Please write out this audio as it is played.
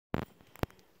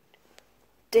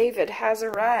David has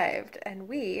arrived, and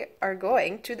we are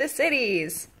going to the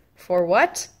cities. For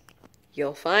what?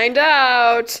 You'll find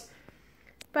out.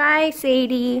 Bye,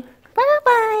 Sadie.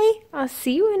 Bye-bye. I'll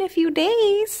see you in a few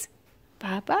days.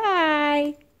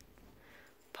 Bye-bye.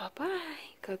 Bye-bye.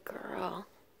 Good girl.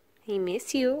 He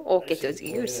miss you. Oh, get those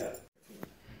ears.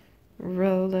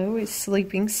 Rolo is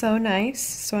sleeping so nice,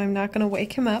 so I'm not going to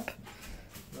wake him up.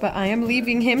 But I am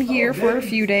leaving him here for a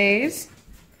few days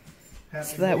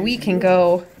so that we can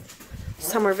go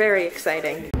somewhere very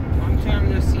exciting. Long time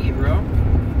no see, bro.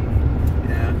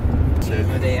 Yeah.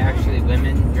 Are they actually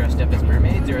women dressed up as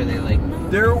mermaids, or are they like...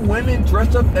 They're women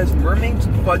dressed up as mermaids,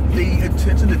 but the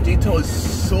attention to detail is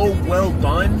so well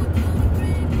done.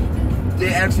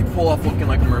 They actually pull off looking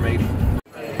like a mermaid.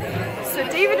 So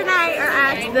David and I are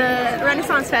at the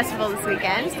Renaissance Festival this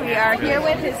weekend. We are here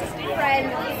with his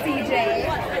friend CJ,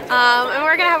 and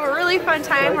we're gonna have a really fun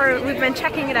time. We've been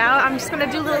checking it out. I'm just gonna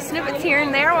do little snippets here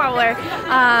and there while we're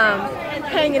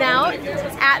hanging out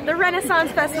at the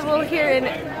Renaissance Festival here in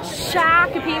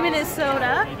Shakopee,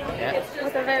 Minnesota. Yeah.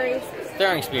 With a very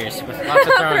throwing spears. With lots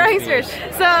of throwing spears.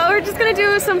 So we're just gonna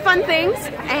do some fun things,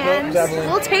 and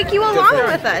we'll take you along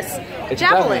with us.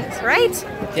 Javelins, right?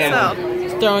 Yeah. So.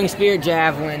 Throwing spear,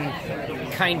 javelin,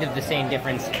 kind of the same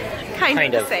difference.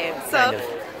 Kind of the same. So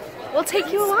we'll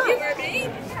take you along. Yeah,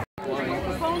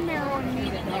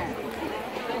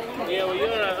 well, you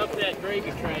want to up that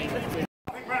gravy train. Nothing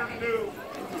better to do.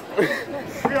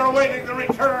 We are awaiting the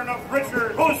return of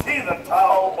Richard. Who's he, the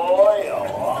tall boy?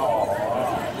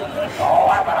 Oh,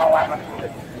 weapon.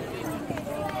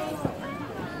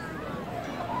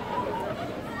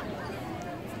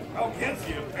 Well, kids,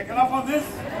 you picking up on this?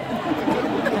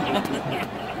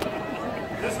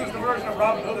 This is the version of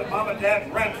Robin Hood that Mom and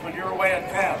Dad rent when you're away at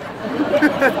camp.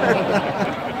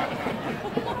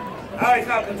 Now he's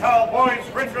not the tall boy, it's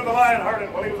Richard the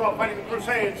Lion-Hearted. While he was off fighting the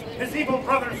Crusades, his evil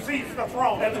brother seized the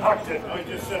throne and hucked it. No, he's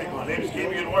just sitting on it. Name's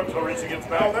keeping it warm till Richard gets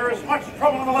back. Oh, there is much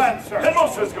trouble in the land, sir. And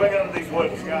most of it's going on in these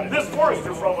woods. Got it. This forest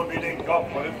you're from would be named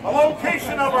Goblin. The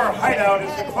location of our hideout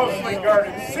is a closely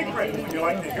guarded secret. Would you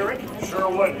like to hear it? Sure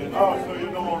would. Oh, so you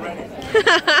know already.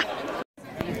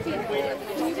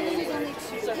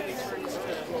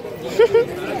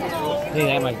 I think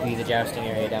that might be the jousting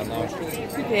area down there.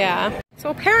 Yeah. So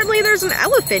apparently there's an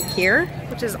elephant here,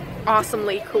 which is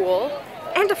awesomely cool,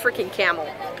 and a freaking camel.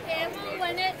 And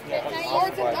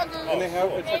they have,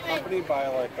 it's accompanied by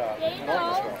like an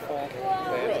orchestra, full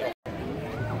band.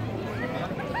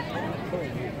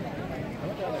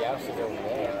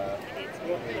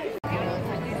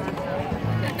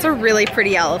 It's a really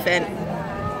pretty elephant.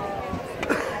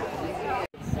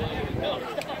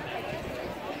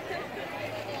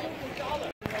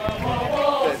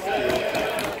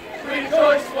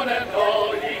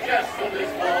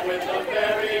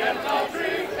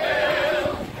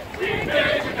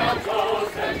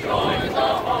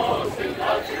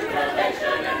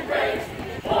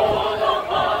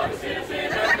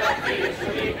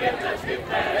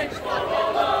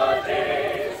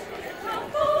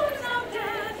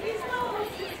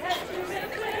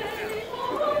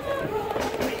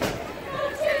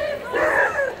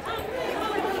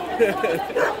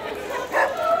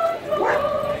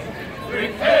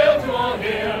 Bring hail to all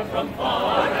here from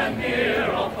far and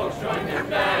near, all folks join in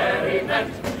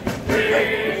merriment.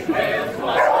 Bring hail to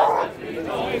our as we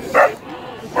rejoice,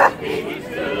 be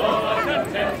still all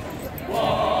content.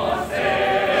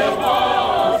 Wassail,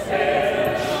 wassail,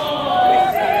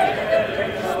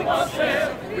 wassail, wassail.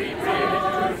 We bring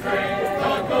to drink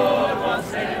the good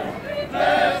wassail.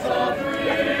 Let's all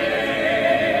drink the good.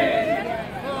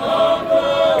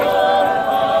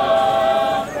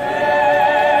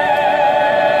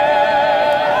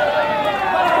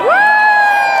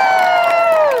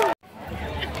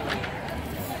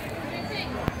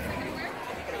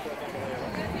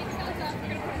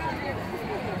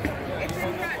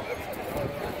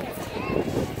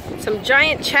 Some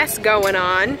giant chess going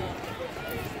on.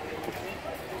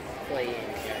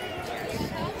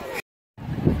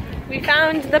 We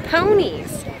found the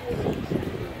ponies.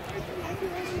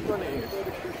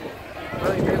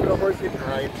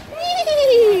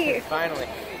 Finally.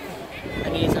 I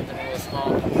need something a little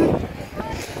small.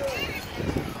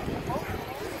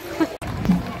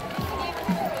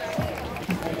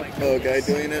 Oh, guy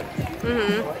doing it?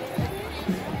 Mm-hmm.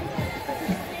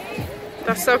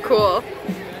 That's so cool.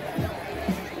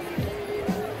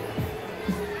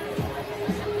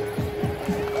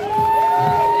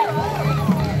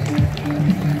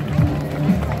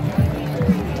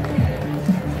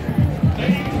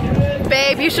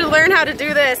 Babe, you should learn how to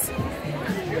do this.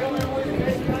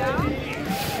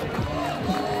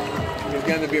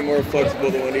 He's going to be more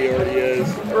flexible than what he already is.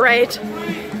 Right.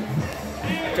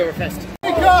 Oktoberfest.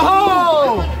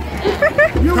 Go!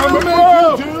 You coming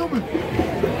on YouTube?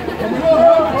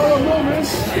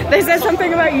 They said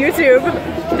something about YouTube.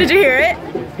 Did you hear it?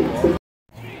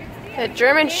 The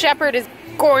German Shepherd is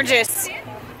gorgeous.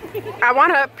 I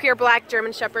want a pure black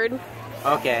German Shepherd.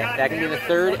 Okay, that can be the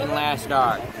third and last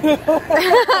dog.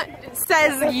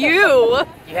 Says you.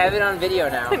 You have it on video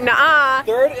now. Nuh-uh.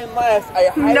 Third and last, I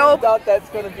highly doubt that's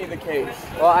going to be the case.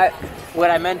 Well,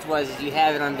 what I meant was you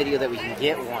have it on video that we can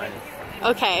get one.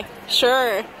 Okay,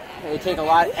 sure. It would take a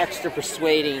lot of extra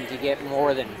persuading to get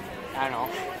more than, I don't know,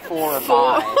 4 or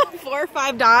 5. 4 or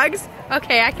 5 dogs?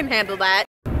 Okay, I can handle that.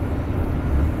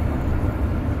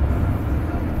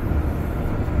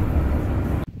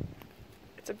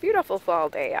 It's a beautiful fall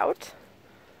day out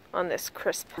on this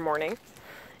crisp morning.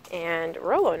 And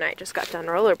Rollo and I just got done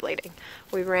rollerblading.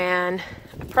 We ran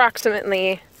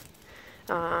approximately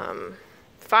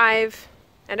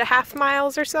 5.5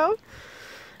 miles or so.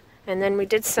 And then we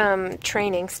did some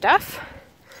training stuff.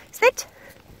 Sit!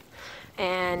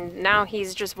 And now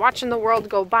he's just watching the world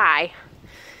go by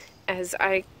as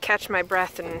I catch my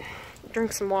breath and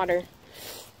drink some water.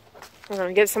 I'm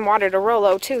gonna give some water to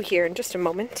Rollo too here in just a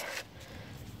moment.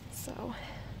 So,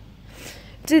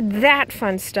 did that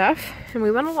fun stuff, and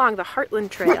we went along the Heartland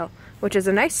Trail, which is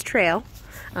a nice trail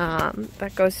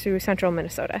that goes through central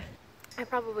Minnesota. I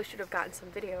probably should have gotten some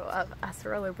video of us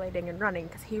rollerblading and running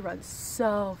because he runs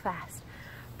so fast.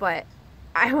 But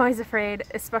I'm always afraid,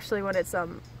 especially when it's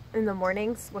in the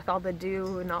mornings with all the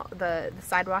dew and all the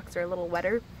sidewalks are a little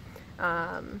wetter,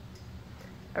 or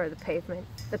the pavement.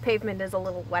 The pavement is a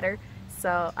little wetter,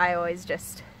 so I always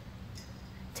just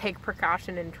take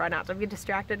precaution and try not to be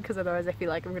distracted because otherwise I feel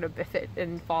like I'm gonna biff it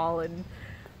and fall and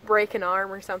break an arm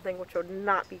or something, which would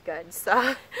not be good.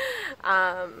 So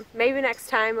maybe next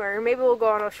time, or maybe we'll go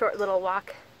on a short little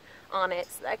walk on it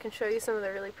so that I can show you some of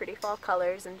the really pretty fall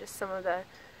colors and just some of the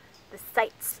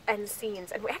sights and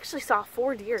scenes. And we actually saw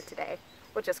 4 deer today,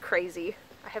 which is crazy.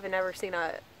 I haven't ever seen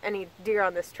any deer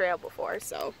on this trail before.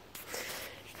 So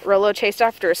Rollo chased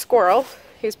after a squirrel.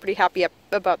 He was pretty happy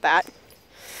about that.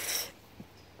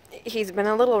 He's been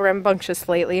a little rambunctious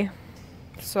lately,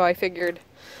 so I figured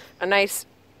a nice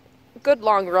good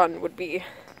long run would be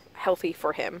healthy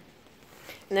for him.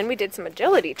 And then we did some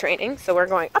agility training, so we're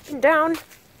going up and down.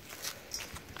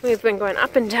 We've been going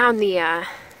up and down the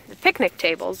picnic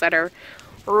tables that are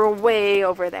way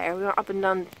over there. We went up and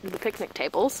down the picnic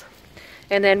tables,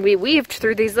 and then we weaved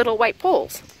through these little white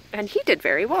poles, and he did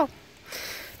very well.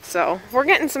 So we're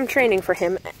getting some training for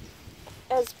him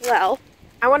as well.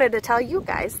 I wanted to tell you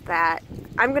guys that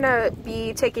I'm gonna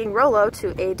be taking Rollo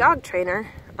to a dog trainer.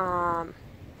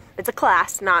 It's a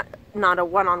class, not a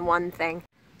one-on-one thing.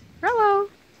 Rollo!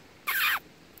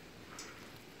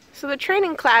 So the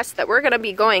training class that we're gonna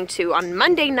be going to on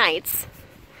Monday nights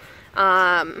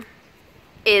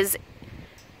is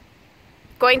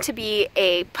going to be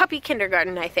a puppy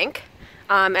kindergarten, I think.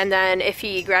 And then if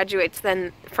he graduates,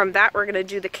 then from that we're gonna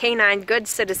do the Canine Good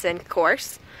Citizen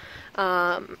course.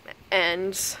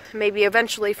 And maybe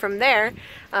eventually from there,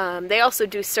 they also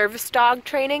do service dog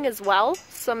training as well.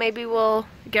 So maybe we'll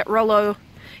get Rollo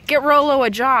a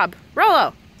job.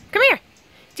 Rollo, come here.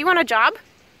 Do you want a job?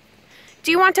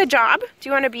 Do you want a job? Do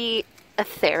you want to be a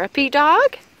therapy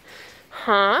dog?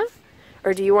 Huh?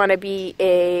 Or do you want to be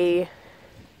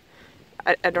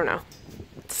I don't know,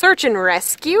 search and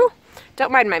rescue?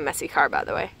 Don't mind my messy car, by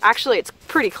the way. Actually, it's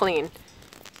pretty clean.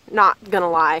 Not gonna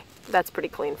lie. That's pretty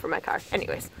clean for my car.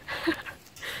 Anyways.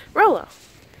 Rollo.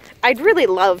 I'd really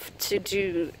love to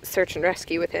do search and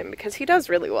rescue with him because he does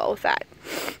really well with that.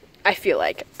 I feel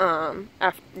like,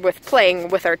 with playing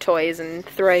with our toys and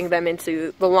throwing them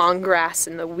into the long grass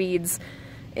and the weeds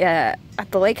at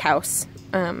the lake house,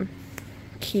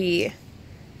 he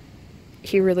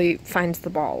really finds the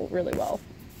ball really well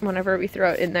whenever we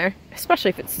throw it in there, especially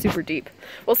if it's super deep.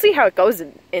 We'll see how it goes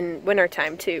in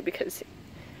wintertime too, because,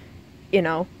 you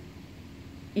know,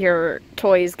 your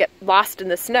toys get lost in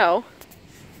the snow,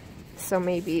 so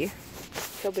maybe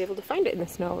he'll be able to find it in the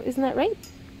snow. Isn't that right,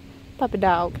 Papa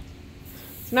Dog?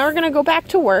 So now we're gonna go back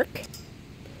to work.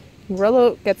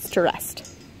 Rollo gets to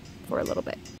rest for a little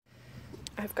bit.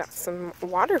 I've got some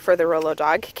water for the Rollo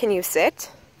dog. Can you sit?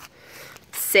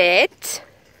 Sit.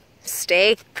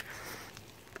 Stay.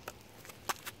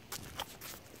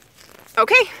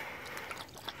 Okay.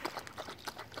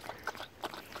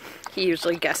 He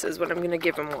usually guesses when I'm going to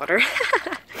give him water.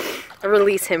 I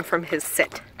release him from his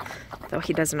sit, though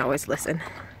he doesn't always listen.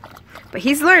 But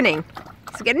he's learning.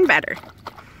 He's getting better.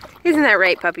 Isn't that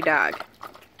right, puppy dog?